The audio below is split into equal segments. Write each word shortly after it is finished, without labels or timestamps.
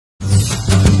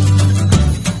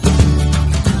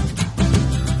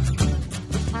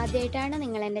ആദ്യമായിട്ടാണ്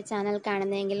നിങ്ങൾ എൻ്റെ ചാനൽ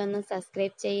കാണുന്നതെങ്കിൽ ഒന്ന്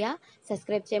സബ്സ്ക്രൈബ് ചെയ്യുക.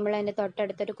 സബ്സ്ക്രൈബ് ചെയ്യുമ്പോൾ അതിൻ്റെ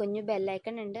തൊട്ടടുത്തൊരു കുഞ്ഞു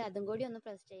ബെല്ലൈക്കൺ ഉണ്ട്, അതും കൂടി ഒന്ന്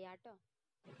പ്രസ് ചെയ്യാം കേട്ടോ.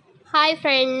 ഹായ്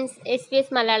ഫ്രണ്ട്സ്, SBS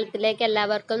മലയാളത്തിലേക്ക്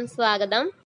എല്ലാവർക്കും സ്വാഗതം.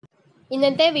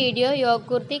 ഇന്നത്തെ video yoke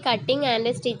kurti cutting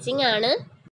and stitching ആണ്.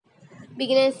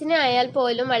 ബിഗിനേഴ്സിന് ആയാൽ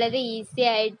പോലും വളരെ ഈസി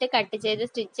ആയിട്ട് കട്ട് ചെയ്ത്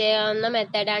സ്റ്റിച്ച് ചെയ്യാവുന്ന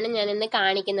മെത്തേഡാണ് ഞാൻ ഇന്ന്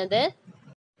കാണിക്കുന്നത്.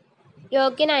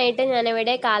 യോക്കിനായിട്ട്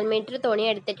ഞാനിവിടെ 1/4 മീറ്റർ തുണി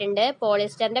എടുത്തിട്ടുണ്ട്.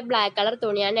 പോളിസ്റ്ററിന്റെ ബ്ലാക്ക് കളർ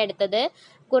തുണിയാണ് എടുത്തത്.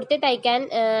 കുർത്തി തയ്ക്കാൻ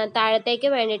താഴത്തേക്ക്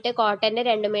വേണ്ടിയിട്ട് കോട്ടന്റെ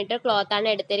 2 മീറ്റർ ക്ലോത്ത് ആണ്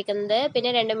എടുത്തിരിക്കുന്നത്. പിന്നെ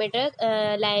 2 മീറ്റർ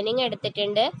ലൈനിങ്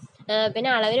എടുത്തിട്ടുണ്ട്. പിന്നെ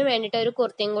അളവിന് വേണ്ടിയിട്ട് ഒരു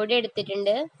കുർത്തിയും കൂടി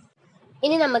എടുത്തിട്ടുണ്ട്.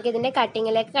 ഇനി നമുക്കിതിന്റെ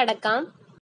കട്ടിങ്ങിലേക്ക് കടക്കാം.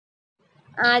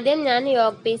 ആദ്യം ഞാൻ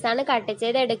യോക്ക് പീസാണ് കട്ട്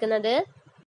ചെയ്ത് എടുക്കുന്നത്.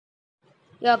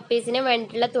 യോക്ക് പീസിന്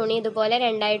വേണ്ടിയിട്ടുള്ള തുണി ഇതുപോലെ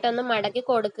രണ്ടായിട്ടൊന്ന് മടക്കി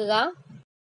കൊടുക്കുക.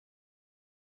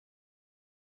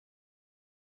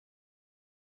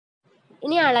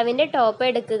 ഇനി അളവിന്റെ ടോപ്പ്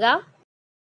എടുക്കുക.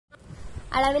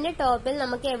 അളവിന്റെ ടോപ്പിൽ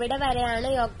നമുക്ക് എവിടെ വരെയാണ്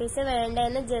യോക്ക് പീസ്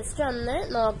വേണ്ടതെന്ന് ജസ്റ്റ് ഒന്ന്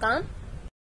നോക്കാം.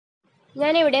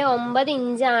 ഞാനിവിടെ 9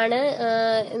 ഇഞ്ചാണ്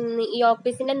യോക്ക്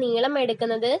പീസിന്റെ നീളം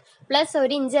എടുക്കുന്നത്. പ്ലസ്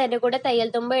 1 ഇഞ്ച് അതിന്റെ കൂടെ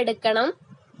തയ്യൽ തുമ്പ് എടുക്കണം.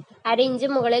 1/2 ഇഞ്ച്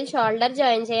മുകളിൽ ഷോൾഡർ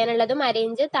ജോയിൻ ചെയ്യാനുള്ളതും 1/2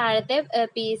 ഇഞ്ച് താഴത്തെ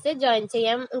പീസ് ജോയിൻ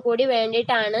ചെയ്യാൻ കൂടി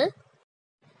വേണ്ടിയിട്ടാണ്.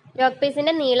 യോക്ക്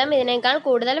പീസിന്റെ നീളം ഇതിനേക്കാൾ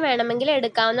കൂടുതൽ വേണമെങ്കിൽ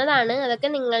എടുക്കാവുന്നതാണ്.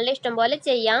 അതൊക്കെ നിങ്ങളുടെ ഇഷ്ടം പോലെ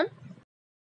ചെയ്യാം.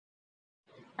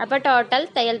 അപ്പൊ ടോട്ടൽ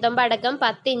തയ്യൽ തുമ്പ് അടക്കം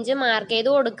 10 ഇഞ്ച് മാർക്ക് ചെയ്ത്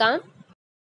കൊടുക്കാം.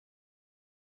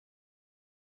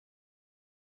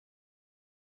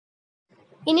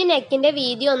 ഇനി നെക്കിന്റെ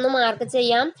വീതി ഒന്ന് മാർക്ക്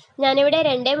ചെയ്യാം. ഞാനിവിടെ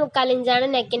 2.25 ഇഞ്ചാണ്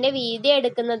നെക്കിന്റെ വീതി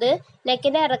എടുക്കുന്നത്.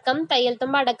 നെക്കിന്റെ ഇറക്കം തയ്യൽ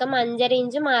തുമ്പ് അടക്കം 5.5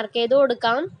 ഇഞ്ച് മാർക്ക് ചെയ്ത്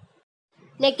കൊടുക്കാം.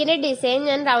 നെക്കിന്റെ ഡിസൈൻ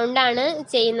ഞാൻ റൗണ്ട് ആണ്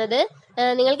ചെയ്യുന്നത്.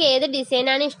 നിങ്ങൾക്ക് ഏത് ഡിസൈൻ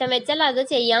ആണ് ഇഷ്ടം വെച്ചാൽ അത്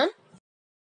ചെയ്യാം.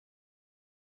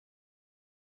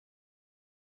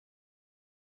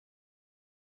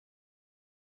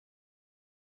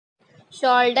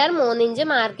 ഷോൾഡർ 3 ഇഞ്ച്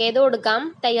മാർക്ക് ചെയ്ത് കൊടുക്കാം.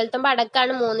 തയ്യൽ തുമ്പ്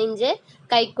അടക്കാണ് 3 ഇഞ്ച്.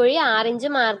 കൈക്കുഴി 6 ഇഞ്ച്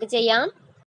മാർക്ക് ചെയ്യാം.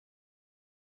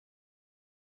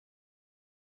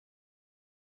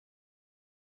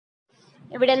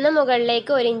 ഇവിടെ നിന്ന്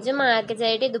മുകളിലേക്ക് 1 ഇഞ്ച് മാർക്ക്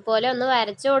ചെയ്തിട്ട് ഇതുപോലെ ഒന്ന്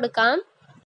വരച്ചു കൊടുക്കാം.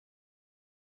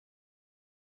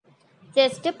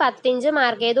 ജസ്റ്റ് 10 ഇഞ്ച്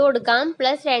മാർക്ക് ചെയ്ത് കൊടുക്കാം.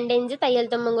 പ്ലസ് 2 ഇഞ്ച് തയ്യൽ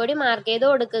തുമ്പും കൂടി മാർക്ക് ചെയ്ത്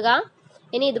കൊടുക്കുക.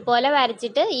 ഇനി ഇതുപോലെ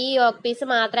വരച്ചിട്ട് ഈ യോക്ക് പീസ്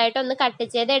മാത്രമായിട്ട് ഒന്ന് കട്ട്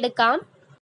ചെയ്ത് എടുക്കാം.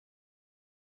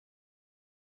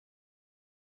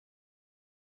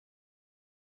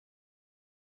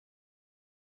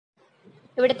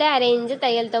 ഇവിടുത്തെ 1/2 ഇഞ്ച്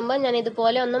തയ്യൽ തുമ്പ് ഞാൻ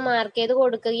ഇതുപോലെ ഒന്ന് മാർക്ക് ചെയ്ത്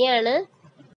കൊടുക്കുകയാണ്.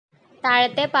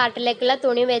 താഴത്തെ പാർട്ടിലേക്കുള്ള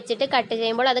തുണി വെച്ചിട്ട് കട്ട്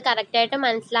ചെയ്യുമ്പോൾ അത് കറക്റ്റായിട്ട്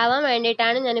മനസ്സിലാവാൻ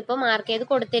വേണ്ടിയിട്ടാണ് ഞാനിപ്പോൾ മാർക്ക് ചെയ്ത്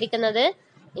കൊടുത്തിരിക്കുന്നത്.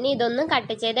 ഇനി ഇതൊന്നും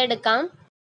കട്ട് ചെയ്തെടുക്കാം.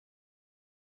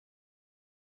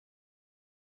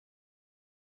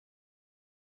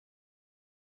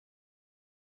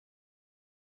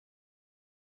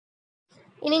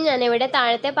 ഇനി ഞാനിവിടെ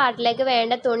താഴത്തെ പാർട്ടിലേക്ക്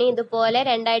വേണ്ട തുണി ഇതുപോലെ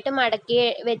രണ്ടായിട്ട് മടക്കി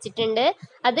വെച്ചിട്ടുണ്ട്.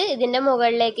 അത് ഇതിന്റെ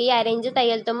മുകളിലേക്ക് ഈ 1/2 ഇഞ്ച്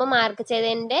തയ്യൽ തുമ്പ് മാർക്ക്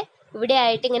ചെയ്തതിന്റെ ഇവിടെ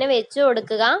ആയിട്ട് ഇങ്ങനെ വെച്ചു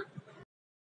കൊടുക്കുക.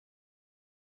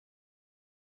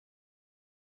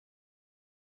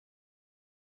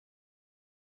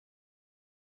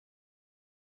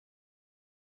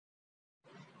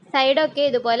 സൈഡൊക്കെ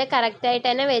ഇതുപോലെ കറക്റ്റ് ആയിട്ട്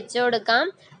തന്നെ വെച്ചു കൊടുക്കാം.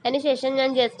 അതിനുശേഷം ഞാൻ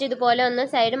ജസ്റ്റ് ഇതുപോലെ ഒന്ന്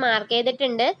സൈഡ് മാർക്ക്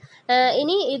ചെയ്തിട്ടുണ്ട്.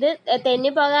 ഇനി ഇത്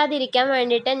തെന്നി പോകാതിരിക്കാൻ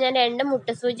വേണ്ടിയിട്ട് ഞാൻ 2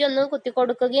 മുട്ടുസൂചി ഒന്ന് കുത്തി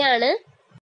കൊടുക്കുകയാണ്.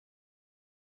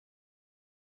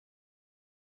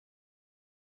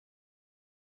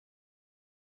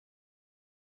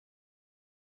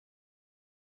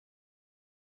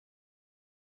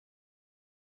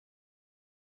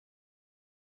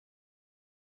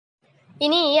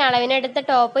 ഇനി ഈ അളവിനെടുത്ത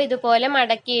ടോപ്പ് ഇതുപോലെ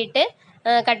മടക്കിയിട്ട്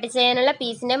കട്ട് ചെയ്യാനുള്ള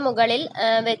പീസിന്റെ മുകളിൽ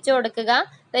വെച്ചു കൊടുക്കുക.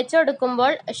 വെച്ചു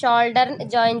കൊടുക്കുമ്പോൾ ഷോൾഡർ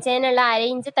ജോയിൻ ചെയ്യാനുള്ള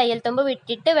 1/2 ഇഞ്ച് തയ്യൽ തുമ്പ്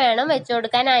വിട്ടിട്ട് വേണം വെച്ചു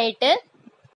കൊടുക്കാനായിട്ട്.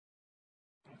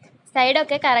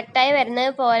 സൈഡൊക്കെ കറക്റ്റായി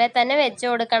വരുന്നത് പോലെ തന്നെ വെച്ചു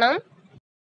കൊടുക്കണം.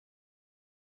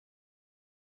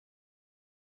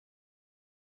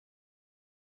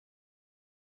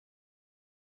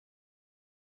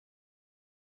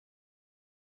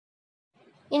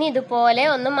 ഇനി ഇതുപോലെ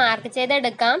ഒന്ന് മാർക്ക്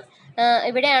ചെയ്തെടുക്കാം.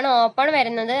 ഇവിടെയാണ് ഓപ്പൺ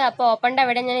വരുന്നത്. അപ്പോൾ ഓപ്പണിന്റെ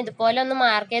അവിടെ ഞാൻ ഇതുപോലെ ഒന്ന്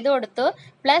മാർക്ക് ചെയ്ത് കൊടുത്തു.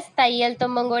 പ്ലസ് തയ്യൽ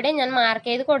തുമ്പും കൂടി ഞാൻ മാർക്ക്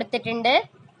ചെയ്ത് കൊടുത്തിട്ടുണ്ട്.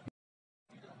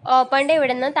 ഓപ്പണിന്റെ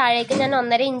ഇവിടെ നിന്ന് താഴേക്ക് ഞാൻ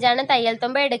 1.5 ഇഞ്ചാണ് തയ്യൽ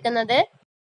തുമ്പ് എടുക്കുന്നത്.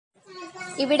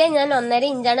 ഇവിടെ ഞാൻ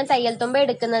 1.5 ഇഞ്ചാണ് തയ്യൽ തുമ്പ്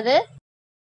എടുക്കുന്നത്.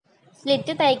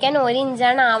 സ്ലിറ്റ് തയ്ക്കാൻ 1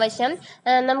 ഇഞ്ചാണ് ആവശ്യം.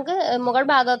 നമുക്ക് മുകൾ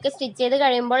ഭാഗമൊക്കെ സ്റ്റിച്ച് ചെയ്ത്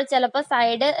കഴിയുമ്പോൾ ചിലപ്പോൾ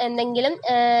സൈഡ് എന്തെങ്കിലും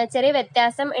ചെറിയ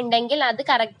വ്യത്യാസം ഉണ്ടെങ്കിൽ അത്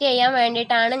കറക്റ്റ് ചെയ്യാൻ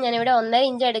വേണ്ടിയിട്ടാണ് ഞാനിവിടെ 1.5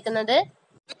 ഇഞ്ച് എടുക്കുന്നത്.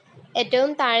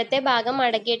 ഏറ്റവും താഴത്തെ ഭാഗം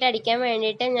മടക്കിയിട്ട് അടിക്കാൻ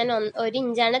വേണ്ടിയിട്ട് ഞാൻ 1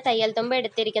 ഇഞ്ചാണ് തയ്യൽ തുമ്പ്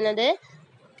എടുത്തിരിക്കുന്നത്.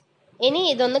 ഇനി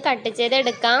ഇതൊന്ന് കട്ട്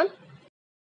ചെയ്തെടുക്കാം.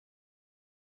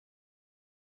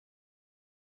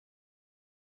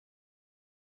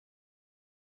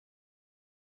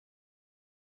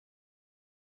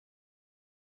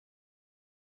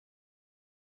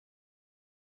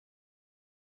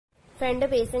 ഫ്രണ്ട്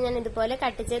പീസ് ഞാൻ ഇതുപോലെ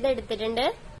കട്ട് ചെയ്തെടുത്തിട്ടുണ്ട്.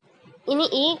 ഇനി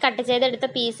ഈ കട്ട് ചെയ്തെടുത്ത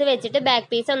പീസ് വെച്ചിട്ട് ബാക്ക്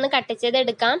പീസ് ഒന്ന് കട്ട്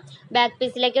ചെയ്തെടുക്കാം. ബാക്ക്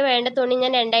പീസിലേക്ക് വേണ്ട തുണി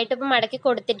ഞാൻ രണ്ടായിട്ട് ഇപ്പം മടക്കി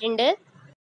കൊടുത്തിട്ടുണ്ട്.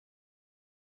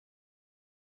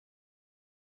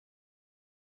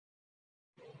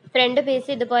 ഫ്രണ്ട്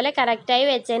പീസ് ഇതുപോലെ കറക്റ്റായി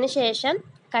വെച്ചതിന് ശേഷം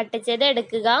കട്ട് ചെയ്ത്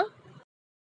എടുക്കുക.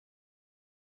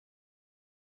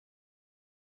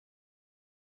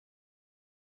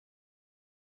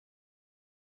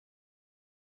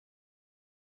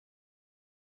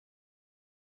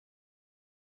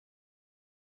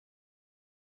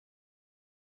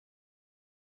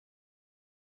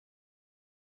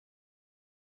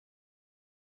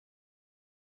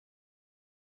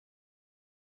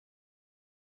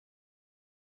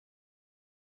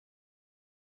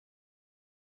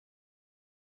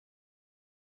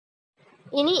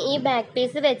 ഇനി ഈ ബാക്ക്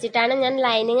പീസ് വെച്ചിട്ടാണ് ഞാൻ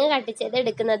ലൈനിങ് കട്ട് ചെയ്ത്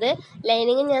എടുക്കുന്നത്.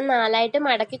 ലൈനിങ് ഞാൻ 4ആയിട്ട്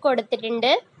മടക്കി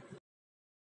കൊടുത്തിട്ടുണ്ട്.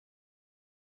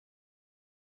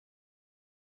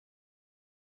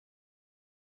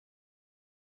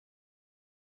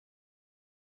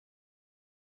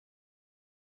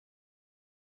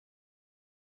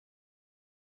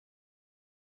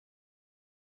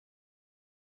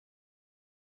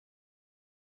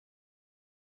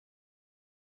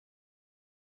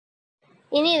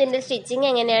 ഇനി ഇതിന്റെ സ്റ്റിച്ചിങ്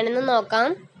എങ്ങനെയാണെന്ന് നോക്കാം.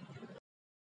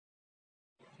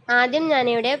 ആദ്യം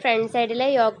ഞാനിവിടെ ഫ്രണ്ട് സൈഡിലെ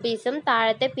യോക്ക് പീസും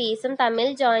താഴത്തെ പീസും തമ്മിൽ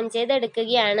ജോയിൻ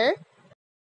ചെയ്തെടുക്കുകയാണ്.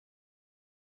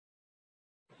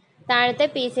 താഴത്തെ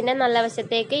പീസിന്റെ നല്ല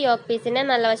വശത്തേക്ക് യോക്ക് പീസിന്റെ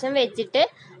നല്ല വശം വെച്ചിട്ട്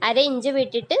 1/2 ഇഞ്ച്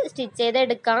വിട്ടിട്ട് സ്റ്റിച്ച്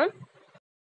ചെയ്തെടുക്കാം.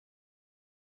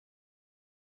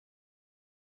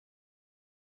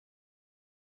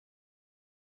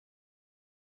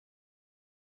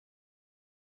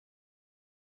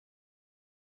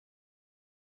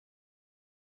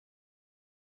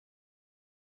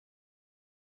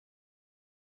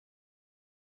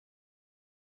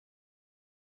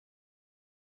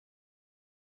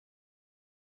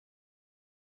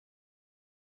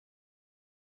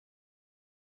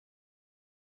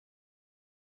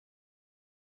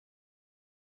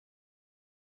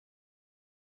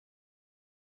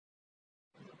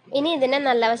 ഇനി ഇതിന്റെ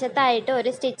നല്ല വശത്തായിട്ട് ഒരു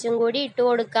സ്റ്റിച്ചും കൂടി ഇട്ട്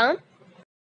കൊടുക്കാം.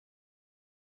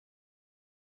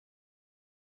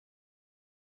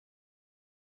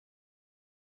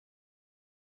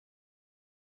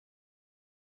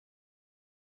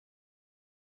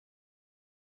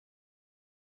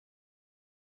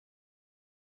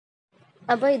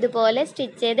 അപ്പോൾ ഇതുപോലെ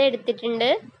സ്റ്റിച്ച് ചെയ്ത് എടുത്തിട്ടുണ്ട്.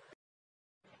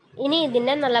 ഇനി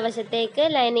ഇതിന്റെ നല്ല വശത്തേക്ക്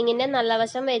ലൈനിങ്ങിന്റെ നല്ല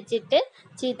വശം വെച്ചിട്ട്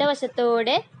ചീത്ത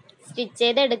വശത്തൂടെ സ്റ്റിച്ച്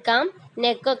ചെയ്തെടുക്കാം.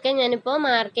 നെക്കൊക്കെ ഞാനിപ്പോൾ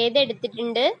മാർക്ക് ചെയ്ത്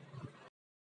എടുത്തിട്ടുണ്ട്.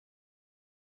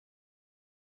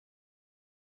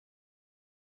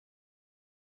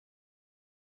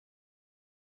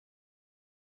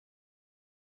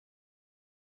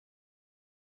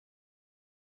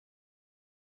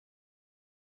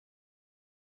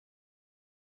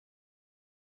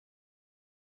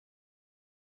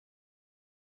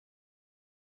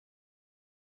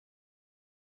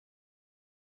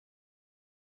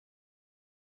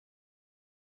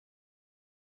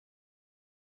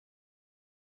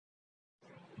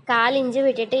 കാലിഞ്ച്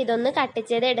വിട്ടിട്ട് ഇതൊന്ന് കട്ട്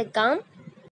ചെയ്ത് എടുക്കാം.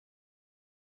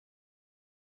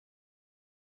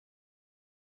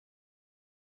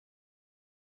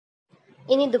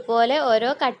 ഇനി ഇതുപോലെ ഓരോ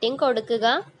കട്ടിങ് കൊടുക്കുക.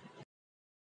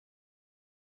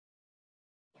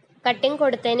 കട്ടിങ്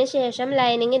കൊടുത്തതിന് ശേഷം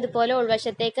ലൈനിങ് ഇതുപോലെ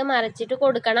ഉൾവശത്തേക്ക് മറിച്ചിട്ട്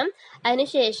കൊടുക്കണം.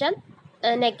 അതിനുശേഷം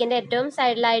നെക്കിന്റെ ഏറ്റവും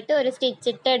സൈഡിലായിട്ട് ഒരു സ്റ്റിച്ച്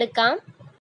ഇട്ട് എടുക്കാം.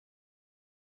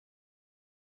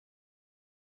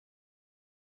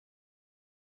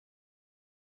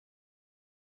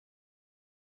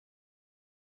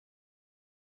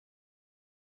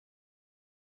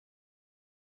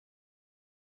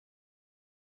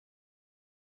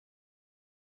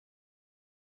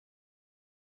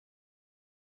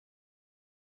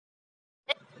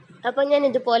 അപ്പോൾ ഞാൻ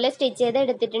ഇതുപോലെ സ്റ്റിച്ച് ചെയ്ത്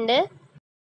എടുത്തിട്ടുണ്ട്.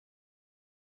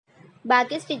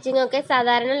 ബാക്കി സ്റ്റിച്ചിങ് ഒക്കെ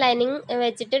സാധാരണ ലൈനിങ്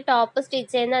വെച്ചിട്ട് ടോപ്പ്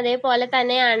സ്റ്റിച്ച് ചെയ്യുന്ന അതേപോലെ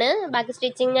തന്നെയാണ്. ബാക്കി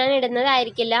സ്റ്റിച്ചിങ് ഞാൻ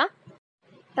ഇടുന്നതായിരിക്കില്ല.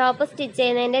 ടോപ്പ് സ്റ്റിച്ച്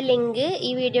ചെയ്യുന്നതിന്റെ ലിങ്ക്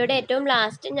ഈ വീഡിയോയുടെ ഏറ്റവും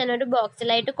ലാസ്റ്റ് ഞാനൊരു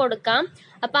ബോക്സിലായിട്ട് കൊടുക്കാം.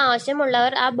 അപ്പോൾ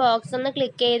ആവശ്യമുള്ളവർ ആ ബോക്സ് ഒന്ന്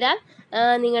ക്ലിക്ക് ചെയ്താൽ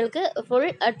നിങ്ങൾക്ക് ഫുൾ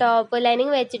ടോപ്പ്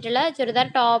ലൈനിങ് വെച്ചിട്ടുള്ള ചുരിദാർ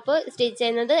ടോപ്പ് സ്റ്റിച്ച്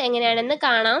ചെയ്യുന്നത് എങ്ങനെയാണെന്ന്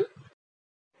കാണാം.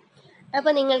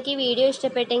 അപ്പോൾ നിങ്ങൾക്ക് ഈ വീഡിയോ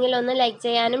ഇഷ്ടപ്പെട്ടെങ്കിൽ ഒന്ന് ലൈക്ക്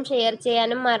ചെയ്യാനും ഷെയർ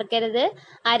ചെയ്യാനും മറക്കരുത്.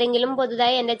 ആരെങ്കിലും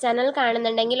പുതുതായി എൻ്റെ ചാനൽ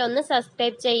കാണുന്നുണ്ടെങ്കിൽ ഒന്ന്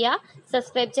സബ്സ്ക്രൈബ് ചെയ്യുക.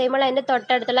 സബ്സ്ക്രൈബ് ചെയ്യുമ്പോൾ അതിൻ്റെ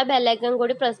തൊട്ടടുത്തുള്ള ബെല്ലൈക്കൺ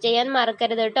കൂടി പ്രസ് ചെയ്യാൻ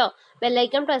മറക്കരുത് കേട്ടോ.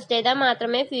 ബെല്ലൈക്കൺ പ്രസ് ചെയ്താൽ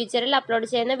മാത്രമേ ഫ്യൂച്ചറിൽ അപ്ലോഡ്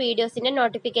ചെയ്യുന്ന വീഡിയോസിൻ്റെ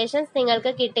നോട്ടിഫിക്കേഷൻസ്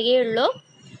നിങ്ങൾക്ക് കിട്ടുകയുള്ളൂ.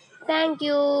 Thank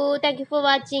you for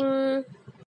watching.